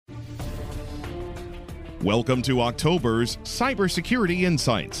Welcome to October's Cybersecurity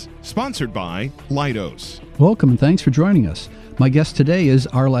Insights, sponsored by Leidos. Welcome and thanks for joining us. My guest today is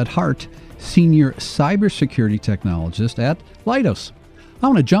Arlette Hart, Senior Cybersecurity Technologist at Leidos. I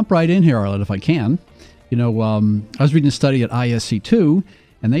want to jump right in here, Arlette, if I can. You know, I was reading a study at ISC2,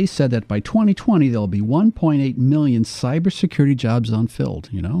 and they said that by 2020, there'll be 1.8 million cybersecurity jobs unfilled,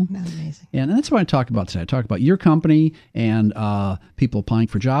 you know? That's amazing. And that's what I talk about today. I talk about your company and people applying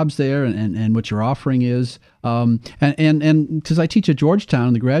for jobs there and what your offering is. And because I teach at Georgetown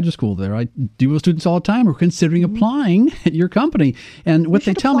in the graduate school there, I deal with students all the time who are considering applying at your company. And what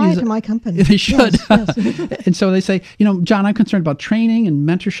they tell me is to my company. they should. Yes, yes. And so they say, you know, John, I'm concerned about training and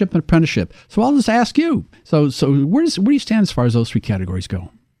mentorship and apprenticeship. So I'll just ask you. So where do you stand as far as those three categories go?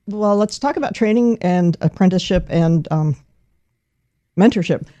 Well, let's talk about training and apprenticeship and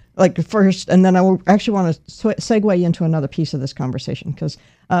mentorship, like first, and then I will actually want to segue into another piece of this conversation because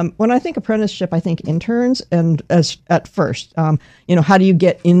when I think apprenticeship, I think interns, and at first, you know, how do you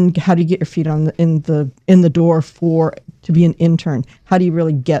get your feet in the door to be an intern? How do you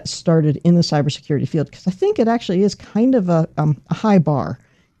really get started in the cybersecurity field? Because I think it actually is kind of a high bar.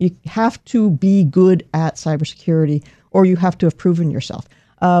 You have to be good at cybersecurity, or you have to have proven yourself.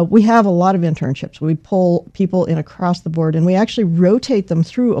 We have a lot of internships. We pull people in across the board, and we actually rotate them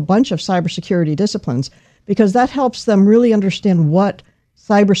through a bunch of cybersecurity disciplines because that helps them really understand what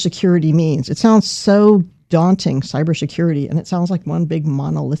cybersecurity means. It sounds so daunting, cybersecurity, and it sounds like one big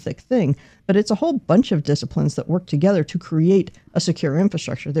monolithic thing, but it's a whole bunch of disciplines that work together to create a secure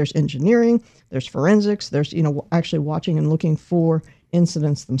infrastructure. There's engineering, there's forensics, there's, you know, actually watching and looking for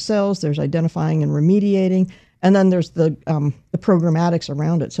incidents themselves, there's identifying and remediating, and then there's the programmatics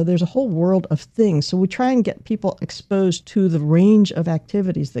around it. So there's a whole world of things. So we try and get people exposed to the range of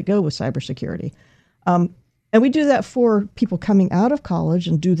activities that go with cybersecurity. And we do that for people coming out of college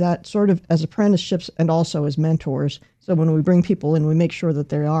and do that sort of as apprenticeships and also as mentors. So when we bring people in, we make sure that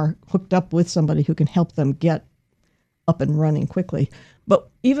they are hooked up with somebody who can help them get up and running quickly. But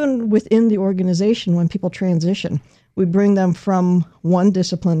even within the organization, when people transition, we bring them from one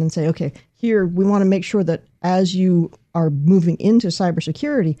discipline and say, okay, here we want to make sure that as you are moving into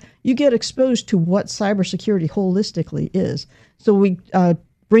cybersecurity, you get exposed to what cybersecurity holistically is. So we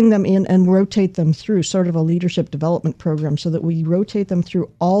bring them in and rotate them through sort of a leadership development program so that we rotate them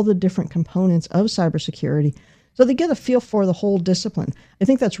through all the different components of cybersecurity so they get a feel for the whole discipline. I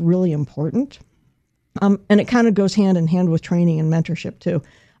think that's really important. And it kind of goes hand in hand with training and mentorship too.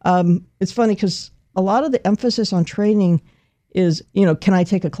 It's funny because a lot of the emphasis on training is, you know, can I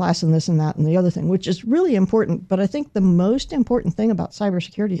take a class in this and that and the other thing, which is really important. But I think the most important thing about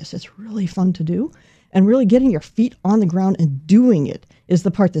cybersecurity is it's really fun to do, and really getting your feet on the ground and doing it is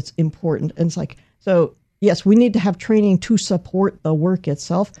the part that's important. And it's like, so yes, we need to have training to support the work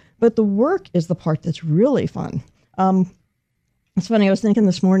itself, but the work is the part that's really fun. It's funny, I was thinking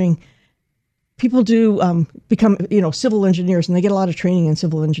this morning, people do become, you know, civil engineers, and they get a lot of training in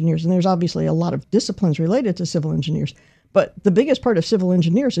civil engineers. And there's obviously a lot of disciplines related to civil engineers. But the biggest part of civil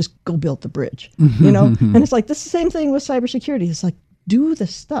engineers is go build the bridge, you know? And it's like, this is the same thing with cybersecurity. It's like, do the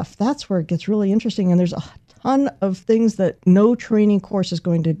stuff. That's where it gets really interesting. And there's a ton of things that no training course is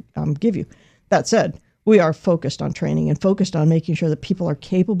going to give you. That said, we are focused on training and focused on making sure that people are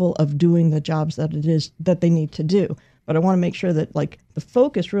capable of doing the jobs that it is that they need to do. But I want to make sure that, like, the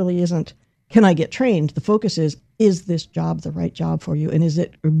focus really isn't, can I get trained? The focus is this job the right job for you? And is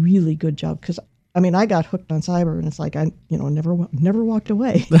it a really good job? Because I mean, I got hooked on cyber, and it's like I, you know, never walked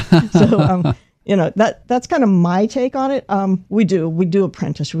away. So, you know, that's kind of my take on it. We do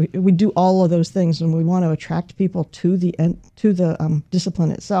apprentice, we do all of those things, and we want to attract people to the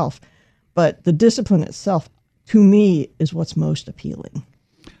discipline itself. But the discipline itself, to me, is what's most appealing.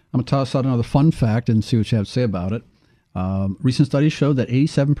 I'm going to toss out another fun fact and see what you have to say about it. Recent studies showed that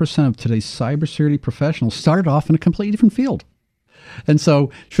 87% of today's cybersecurity professionals started off in a completely different field. And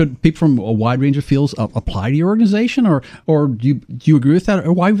so should people from a wide range of fields apply to your organization, or do you agree with that?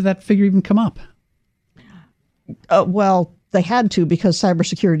 Or why would that figure even come up? Well, they had to, because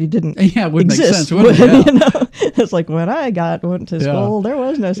cybersecurity didn't it would exist. Make sense, wouldn't it? You know? It's like when I went to school, there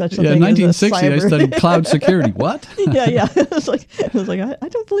was no such thing. In 1960, as I studied cloud security. What? Yeah. It's like I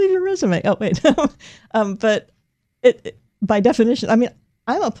don't believe your resume. Oh, wait. But it by definition, I mean,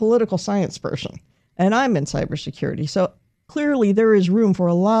 I'm a political science person, and I'm in cybersecurity. So clearly there is room for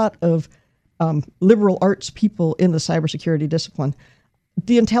a lot of liberal arts people in the cybersecurity discipline.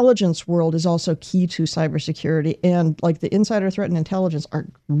 The intelligence world is also key to cybersecurity, and like the insider threat and intelligence are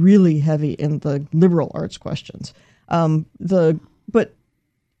really heavy in the liberal arts questions. But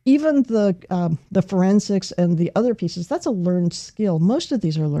even the forensics and the other pieces, that's a learned skill. Most of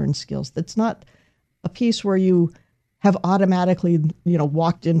these are learned skills. That's not a piece where you have automatically,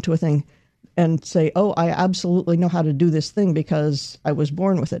 walked into a thing and say, oh, I absolutely know how to do this thing because I was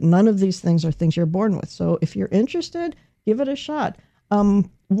born with it. None of these things are things you're born with. So if you're interested, give it a shot.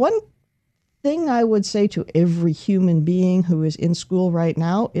 One thing I would say to every human being who is in school right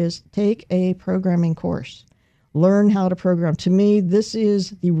now is take a programming course. Learn how to program. To me, this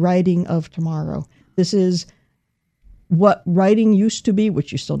is the writing of tomorrow. This is what writing used to be,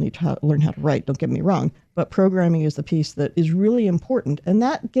 which you still need to learn how to write, don't get me wrong, but programming is the piece that is really important. And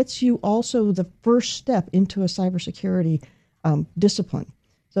that gets you also the first step into a cybersecurity discipline.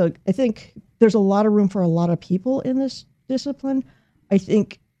 So I think there's a lot of room for a lot of people in this discipline. I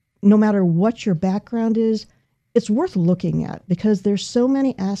think no matter what your background is, it's worth looking at because there's so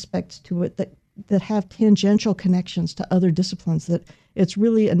many aspects to it that have tangential connections to other disciplines that it's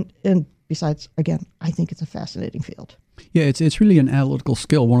really, and besides, again, I think it's a fascinating field. Yeah, it's really an analytical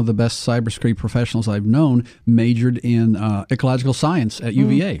skill. One of the best cybersecurity professionals I've known majored in ecological science at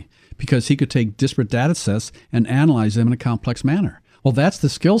UVA because he could take disparate data sets and analyze them in a complex manner. Well, that's the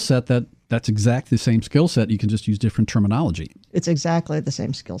skill set that's exactly the same skill set. You can just use different terminology. It's exactly the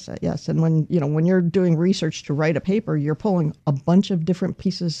same skill set, yes. And when you're doing research to write a paper, you're pulling a bunch of different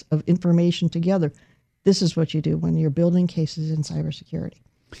pieces of information together. This is what you do when you're building cases in cybersecurity.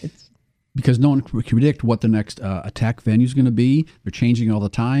 Because no one can predict what the next attack venue is going to be. They're changing all the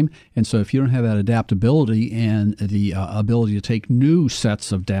time. And so if you don't have that adaptability and the ability to take new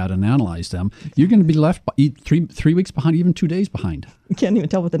sets of data and analyze them, you're going to be left 3 weeks behind, even 2 days behind. You can't even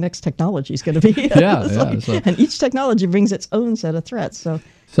tell what the next technology is going to be. And each technology brings its own set of threats.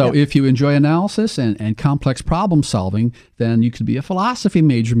 So if you enjoy analysis and complex problem solving, then you could be a philosophy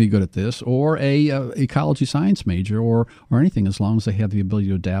major and be good at this, or a ecology science major, or anything, as long as they have the ability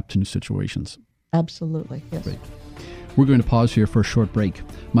to adapt to new situations. Absolutely, yes. Great. We're going to pause here for a short break.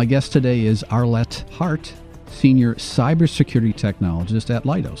 My guest today is Arlette Hart, Senior Cybersecurity Technologist at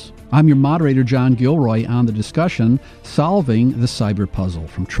Leidos. I'm your moderator, John Gilroy, on the discussion, Solving the Cyber Puzzle,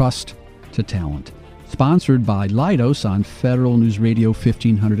 From Trust to Talent. Sponsored by Leidos on Federal News Radio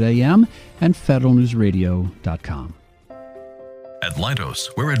 1500 AM and federalnewsradio.com. At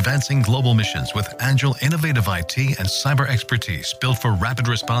Leidos, we're advancing global missions with agile, innovative IT and cyber expertise built for rapid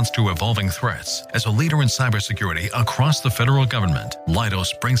response to evolving threats. As a leader in cybersecurity across the federal government, Leidos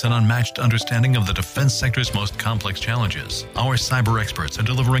brings an unmatched understanding of the defense sector's most complex challenges. Our cyber experts are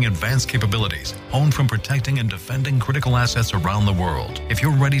delivering advanced capabilities, honed from protecting and defending critical assets around the world. If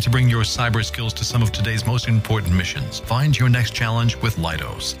you're ready to bring your cyber skills to some of today's most important missions, find your next challenge with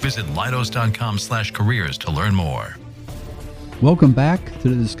Leidos. Visit leidos.com/careers to learn more. Welcome back to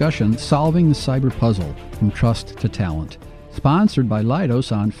the discussion, Solving the Cyber Puzzle, From Trust to Talent. Sponsored by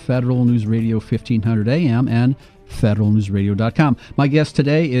Leidos on Federal News Radio 1500 AM and federalnewsradio.com. My guest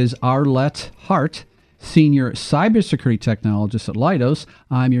today is Arlette Hart, Senior Cybersecurity Technologist at Leidos.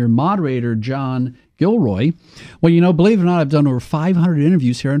 I'm your moderator, John Gilroy. Well, believe it or not, I've done over 500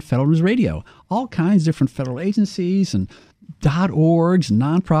 interviews here on Federal News Radio. All kinds of different federal agencies and .orgs,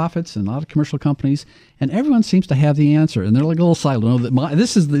 nonprofits, and a lot of commercial companies, and everyone seems to have the answer. And they're like a little silent.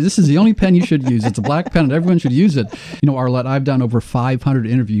 This is the only pen you should use. It's a black pen, and everyone should use it. Arlette, I've done over 500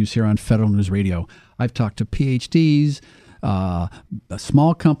 interviews here on Federal News Radio. I've talked to PhDs,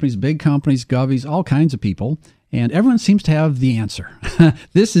 small companies, big companies, govies, all kinds of people, and everyone seems to have the answer.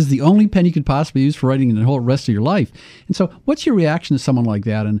 This is the only pen you could possibly use for writing the whole rest of your life. And so what's your reaction to someone like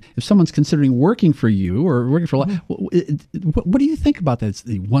that? And if someone's considering working for you or working for life, what do you think about that? It's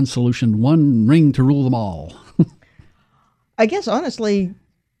the one solution, one ring to rule them all. I guess, honestly,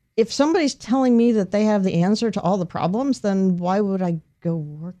 if somebody's telling me that they have the answer to all the problems, then why would I go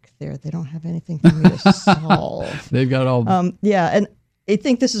work there? They don't have anything for me to solve. They've got it all. And I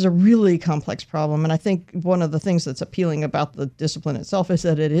think this is a really complex problem, and I think one of the things that's appealing about the discipline itself is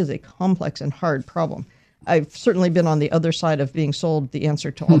that it is a complex and hard problem. I've certainly been on the other side of being sold the answer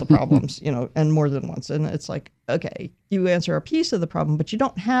to all the problems, and more than once. And it's like, okay, you answer a piece of the problem, but you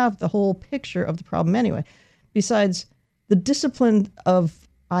don't have the whole picture of the problem anyway. Besides, the discipline of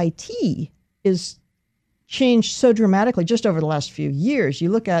IT is changed so dramatically just over the last few years. You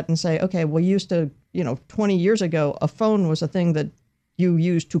look at it and say, okay, well, used to, 20 years ago, a phone was a thing that you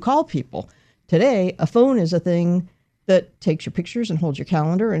use to call people. Today, a phone is a thing that takes your pictures and holds your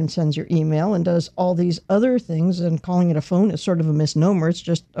calendar and sends your email and does all these other things. And calling it a phone is sort of a misnomer. It's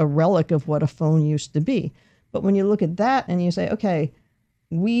just a relic of what a phone used to be. But when you look at that and you say, okay,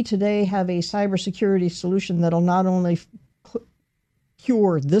 we today have a cybersecurity solution that'll not only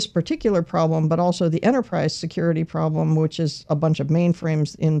cure this particular problem, but also the enterprise security problem, which is a bunch of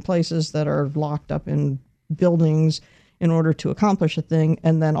mainframes in places that are locked up in buildings in order to accomplish a thing,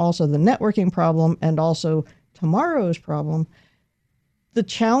 and then also the networking problem and also tomorrow's problem, the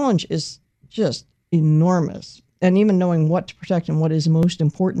challenge is just enormous. And even knowing what to protect and what is most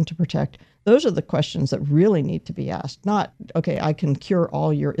important to protect, those are the questions that really need to be asked. Not, okay, I can cure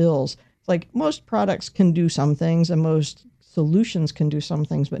all your ills. It's like most products can do some things and most solutions can do some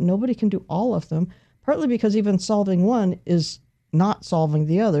things, but nobody can do all of them, partly because even solving one is not solving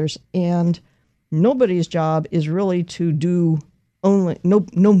the others. And nobody's job is really to do only,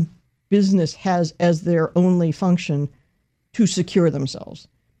 no business has as their only function to secure themselves.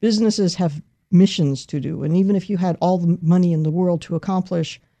 Businesses have missions to do. And even if you had all the money in the world to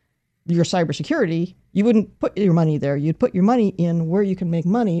accomplish your cybersecurity, you wouldn't put your money there. You'd put your money in where you can make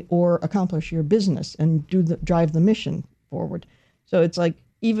money or accomplish your business and drive the mission forward. So it's like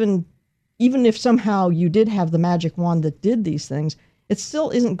even if somehow you did have the magic wand that did these things, it still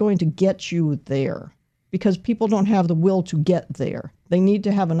isn't going to get you there because people don't have the will to get there. They need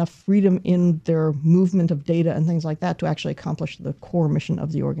to have enough freedom in their movement of data and things like that to actually accomplish the core mission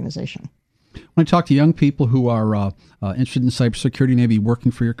of the organization. When I talk to young people who are interested in cybersecurity, maybe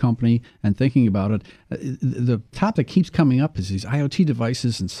working for your company and thinking about it, the topic keeps coming up is these IoT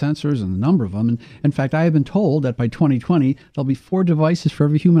devices and sensors and the number of them. And in fact, I have been told that by 2020, there'll be 4 devices for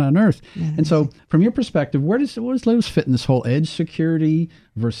every human on Earth. Yeah, and so from your perspective, where does Leidos fit in this whole edge security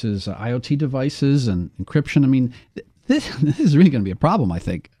versus IoT devices and encryption? I mean, this is really going to be a problem, I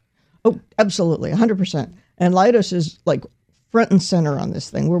think. Oh, absolutely, 100%. And Leidos is like front and center on this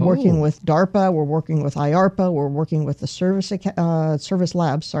thing. We're working with DARPA, we're working with IARPA, we're working with the Service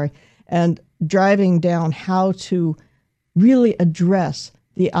Labs, and driving down how to really address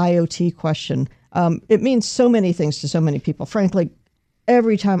the IoT question. It means so many things to so many people. Frankly,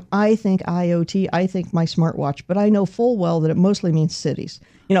 every time I think IoT, I think my smartwatch, but I know full well that it mostly means cities.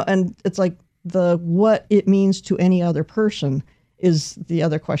 And it's like what it means to any other person is the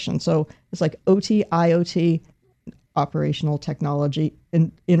other question. So it's like OT, IoT, operational technology, and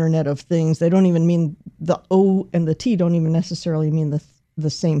Internet of Things. They don't even mean the O and the T don't even necessarily mean the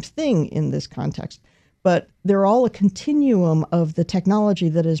same thing in this context. But they're all a continuum of the technology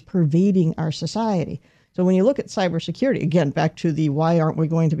that is pervading our society. So when you look at cybersecurity, again, back to the why aren't we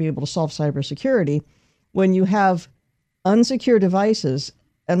going to be able to solve cybersecurity, when you have unsecure devices,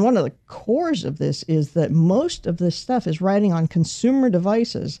 and one of the cores of this is that most of this stuff is riding on consumer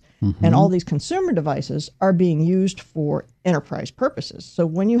devices, and all these consumer devices are being used for enterprise purposes. So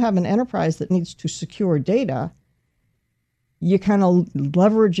when you have an enterprise that needs to secure data, you're kind of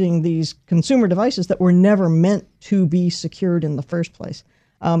leveraging these consumer devices that were never meant to be secured in the first place.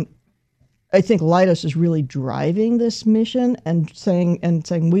 I think Leidos is really driving this mission and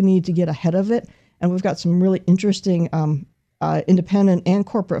saying we need to get ahead of it. And we've got some really interesting independent and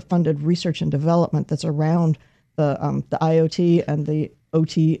corporate-funded research and development that's around the IoT and the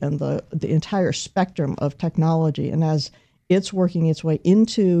OT and the entire spectrum of technology. And as it's working its way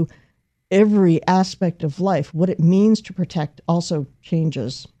into every aspect of life, what it means to protect also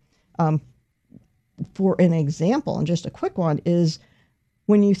changes. For an example, and just a quick one, is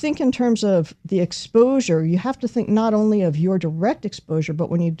when you think in terms of the exposure, you have to think not only of your direct exposure, but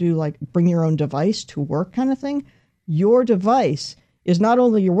when you do like bring your own device to work kind of thing, your device is not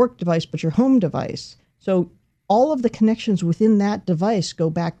only your work device, but your home device. So all of the connections within that device go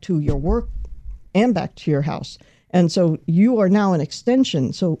back to your work and back to your house. And so you are now an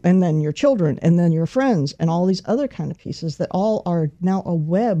extension. So, and then your children, and then your friends, and all these other kind of pieces that all are now a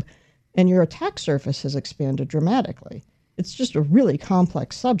web, and your attack surface has expanded dramatically. It's just a really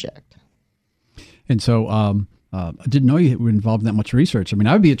complex subject. And so, I didn't know you were involved in that much research. I mean,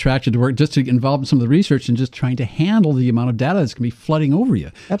 I would be attracted to work just to get involved in some of the research and just trying to handle the amount of data that's going to be flooding over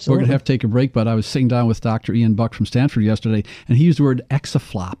you. Absolutely. We're going to have to take a break, but I was sitting down with Dr. Ian Buck from Stanford yesterday, and he used the word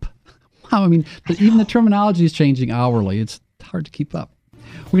exaflop. Wow, I mean, even the terminology is changing hourly. It's hard to keep up.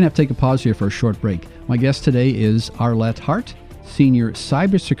 We're going to have to take a pause here for a short break. My guest today is Arlette Hart, Senior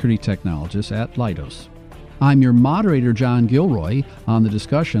Cybersecurity Technologist at Leidos. I'm your moderator, John Gilroy, on the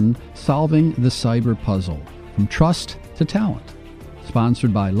discussion, Solving the Cyber Puzzle, From Trust to Talent.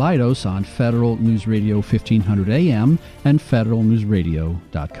 Sponsored by Leidos on Federal News Radio 1500 AM and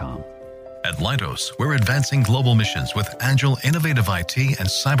federalnewsradio.com. At Leidos, we're advancing global missions with agile, innovative IT and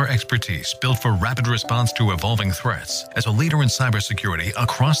cyber expertise built for rapid response to evolving threats. As a leader in cybersecurity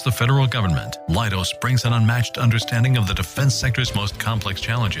across the federal government, Leidos brings an unmatched understanding of the defense sector's most complex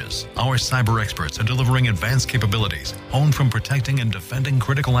challenges. Our cyber experts are delivering advanced capabilities, honed from protecting and defending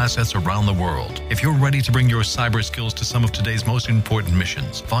critical assets around the world. If you're ready to bring your cyber skills to some of today's most important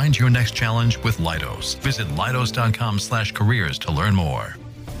missions, find your next challenge with Leidos. Visit leidos.com/careers to learn more.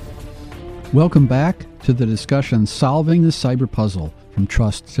 Welcome back to the discussion Solving the Cyber Puzzle from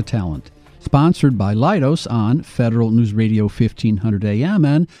Trust to Talent, sponsored by Leidos on Federal News Radio 1500 AM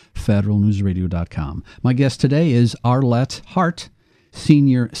and federalnewsradio.com. My guest today is Arlette Hart,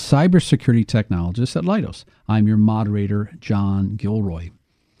 Senior Cybersecurity Technologist at Leidos. I'm your moderator, John Gilroy. You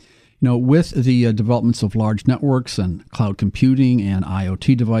know, with the developments of large networks and cloud computing and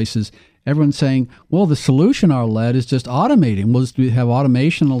IoT devices, everyone's saying, well, the solution, Arlette, is just automating. We'll just have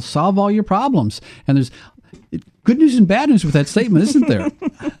automation. It'll solve all your problems. And there's good news and bad news with that statement, isn't there?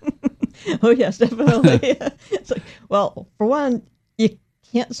 Oh, yes, definitely. It's like, well, for one, you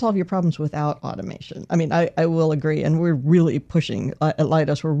can't solve your problems without automation. I mean, I will agree. And we're really pushing, at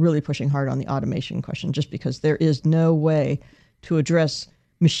Leidos, we're really pushing hard on the automation question, just because there is no way to address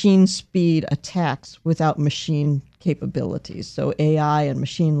machine speed attacks without machine capabilities. So AI and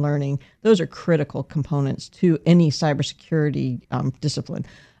machine learning, those are critical components to any cybersecurity discipline.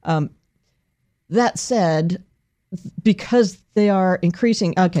 That said, because they are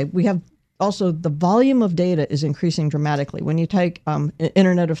increasing, we have also the volume of data is increasing dramatically. When you take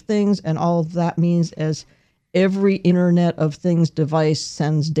Internet of Things, and all that means is every Internet of Things device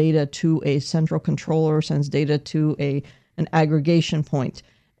sends data to a central controller, sends data to an aggregation point.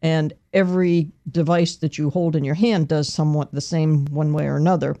 And every device that you hold in your hand does somewhat the same one way or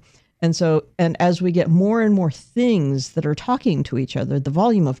another. And so, and as we get more and more things that are talking to each other, the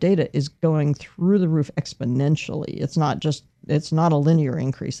volume of data is going through the roof exponentially. It's not a linear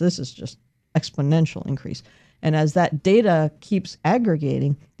increase. This is just exponential increase. And as that data keeps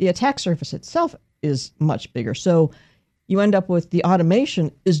aggregating, the attack surface itself is much bigger. So you end up with the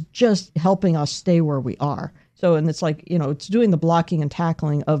automation is just helping us stay where we are. So, and it's like, it's doing the blocking and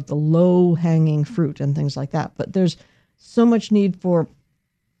tackling of the low-hanging fruit and things like that. But there's so much need for,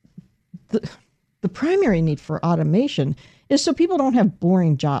 the primary need for automation is so people don't have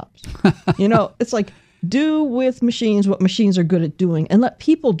boring jobs. It's like, do with machines what machines are good at doing, and let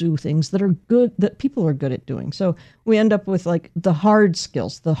people do things that people are good at doing. So we end up with like the hard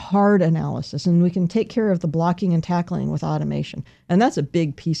skills, the hard analysis, and we can take care of the blocking and tackling with automation. And that's a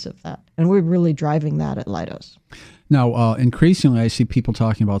big piece of that. And we're really driving that at Leidos. Now, increasingly, I see people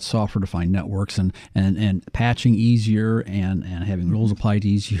talking about software-defined networks and patching easier and having rules applied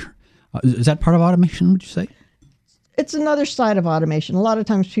easier. Is that part of automation, would you say? It's another side of automation. A lot of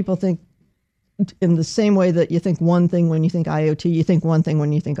times people think in the same way that you think one thing when you think IoT, you think one thing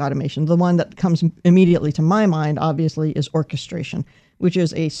when you think automation. The one that comes immediately to my mind, obviously, is orchestration, which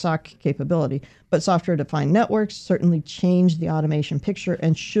is a SOC capability. But software-defined networks certainly change the automation picture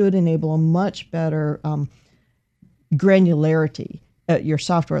and should enable a much better granularity at your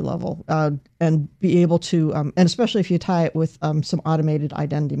software level and be able to, and especially if you tie it with some automated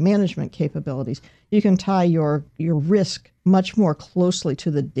identity management capabilities, you can tie your risk much more closely to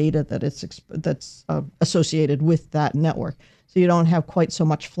the data that's associated with that network. So you don't have quite so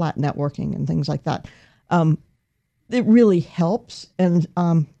much flat networking and things like that. It really helps and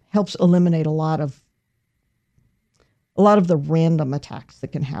helps eliminate a lot of the random attacks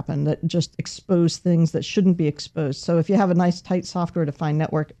that can happen that just expose things that shouldn't be exposed. So if you have a nice tight software-defined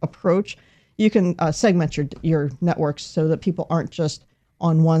network approach, you can segment your networks so that people aren't just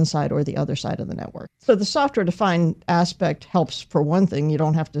on one side or the other side of the network. So the software-defined aspect helps for one thing. You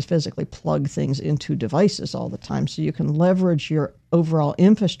don't have to physically plug things into devices all the time. So you can leverage your overall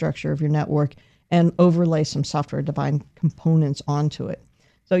infrastructure of your network and overlay some software-defined components onto it.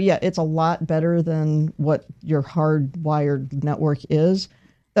 So yeah, it's a lot better than what your hardwired network is.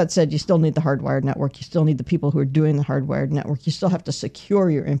 That said, you still need the hardwired network. You still need the people who are doing the hardwired network. You still have to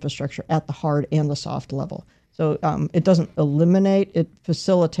secure your infrastructure at the hard and the soft level. So it doesn't eliminate, it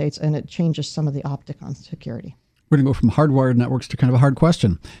facilitates, and it changes some of the optic on security. We're going to go from hardwired networks to kind of a hard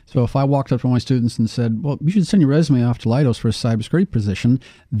question. So if I walked up to my students and said, well, you should send your resume off to Leidos for a cybersecurity position,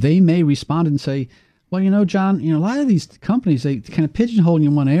 they may respond and say, well, John, a lot of these companies, they kind of pigeonhole you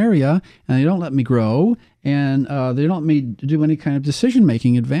in one area, and they don't let me grow, and they don't let me do any kind of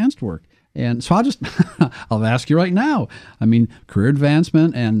decision-making advanced work. And so I'll ask you right now. I mean, career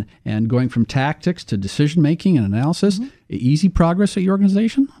advancement and going from tactics to decision-making and analysis, easy progress at your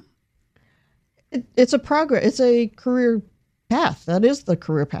organization? It's a progress. It's a career path. That is the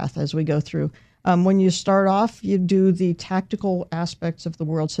career path as we go through. When you start off, you do the tactical aspects of the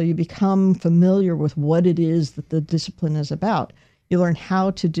world, so you become familiar with what it is that the discipline is about. You learn how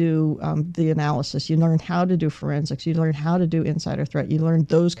to do the analysis. You learn how to do forensics. You learn how to do insider threat. You learn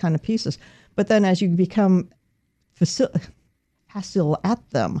those kind of pieces. But then as you become facile at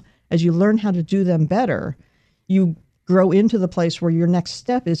them, as you learn how to do them better, you grow into the place where your next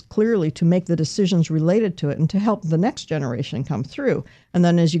step is clearly to make the decisions related to it and to help the next generation come through. And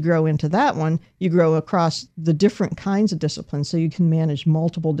then as you grow into that one, you grow across the different kinds of disciplines so you can manage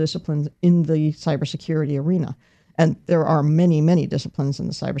multiple disciplines in the cybersecurity arena. And there are many, many disciplines in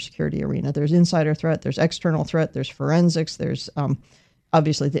the cybersecurity arena. There's insider threat, there's external threat, there's forensics, there's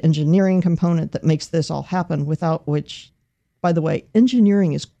obviously the engineering component that makes this all happen, without which, by the way,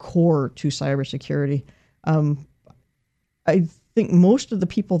 engineering is core to cybersecurity. I think most of the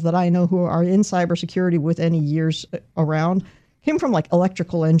people that I know who are in cybersecurity with any years around came from like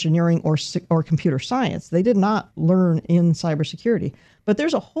electrical engineering or computer science. They did not learn in cybersecurity. But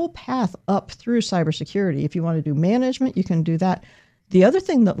there's a whole path up through cybersecurity. If you want to do management, you can do that. The other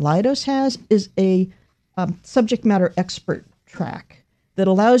thing that Leidos has is a subject matter expert track that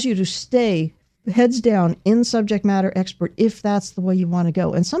allows you to stay heads down in subject matter expert if that's the way you want to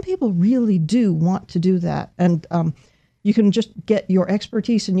go. And some people really do want to do that. And you can just get your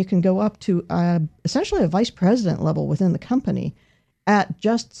expertise and you can go up to essentially a vice president level within the company at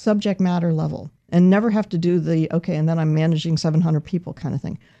just subject matter level and never have to do the, okay, and then I'm managing 700 people kind of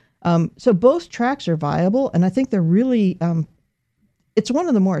thing. So both tracks are viable. And I think they're really, it's one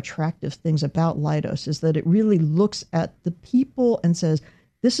of the more attractive things about Leidos is that it really looks at the people and says,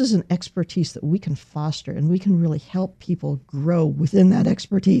 this is an expertise that we can foster and we can really help people grow within that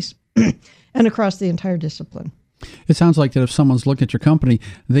expertise and across the entire discipline. It sounds like that if someone's looking at your company,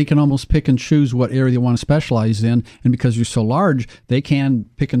 they can almost pick and choose what area they want to specialize in. And because you're so large, they can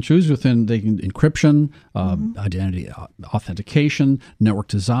pick and choose within encryption, identity authentication, network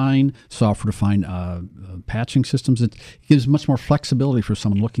design, software-defined patching systems. It gives much more flexibility for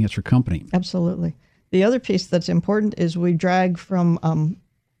someone looking at your company. Absolutely. The other piece that's important is we drag from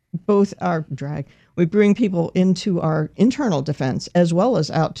we bring people into our internal defense as well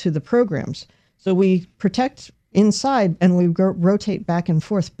as out to the programs. So we protect inside and we rotate back and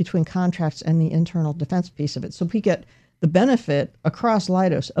forth between contracts and the internal defense piece of it. So we get the benefit across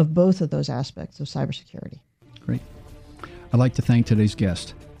Leidos of both of those aspects of cybersecurity. Great. I'd like to thank today's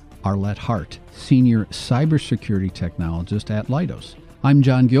guest, Arlette Hart, Senior Cybersecurity Technologist at Leidos. I'm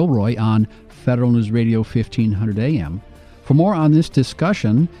John Gilroy on Federal News Radio 1500 AM. For more on this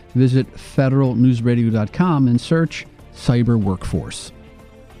discussion, visit federalnewsradio.com and search Cyber Workforce.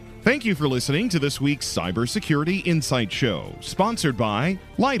 Thank you for listening to this week's Cybersecurity Insight Show, sponsored by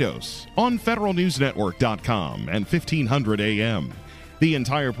Leidos on federalnewsnetwork.com and 1500 AM. The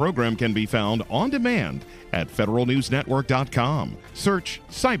entire program can be found on demand at federalnewsnetwork.com. Search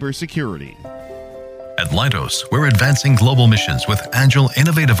Cybersecurity. At Leidos, we're advancing global missions with agile,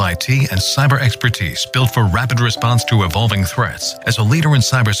 innovative IT and cyber expertise built for rapid response to evolving threats. As a leader in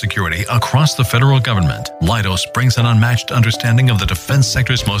cybersecurity across the federal government, Leidos brings an unmatched understanding of the defense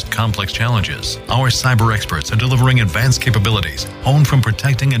sector's most complex challenges. Our cyber experts are delivering advanced capabilities, honed from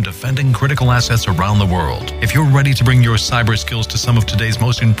protecting and defending critical assets around the world. If you're ready to bring your cyber skills to some of today's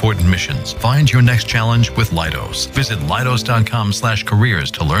most important missions, find your next challenge with Leidos. Visit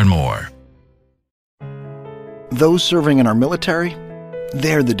leidos.com/careers to learn more. Those serving in our military,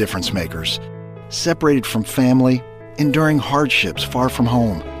 they're the difference makers. Separated from family, enduring hardships far from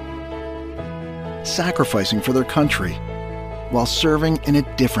home. Sacrificing for their country, while serving in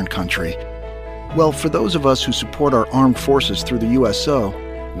a different country. Well, for those of us who support our armed forces through the USO,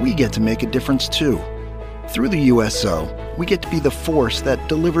 we get to make a difference too. Through the USO, we get to be the force that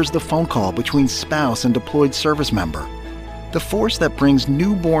delivers the phone call between spouse and deployed service member. The force that brings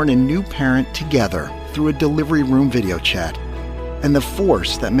newborn and new parent together through a delivery room video chat. And the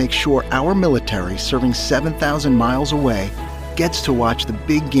force that makes sure our military serving 7,000 miles away gets to watch the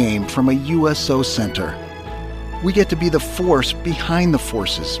big game from a USO center. We get to be the force behind the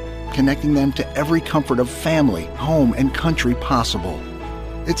forces, connecting them to every comfort of family, home, and country possible.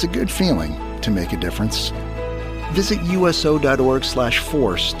 It's a good feeling to make a difference. Visit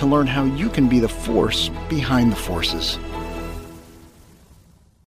uso.org/force to learn how you can be the force behind the forces.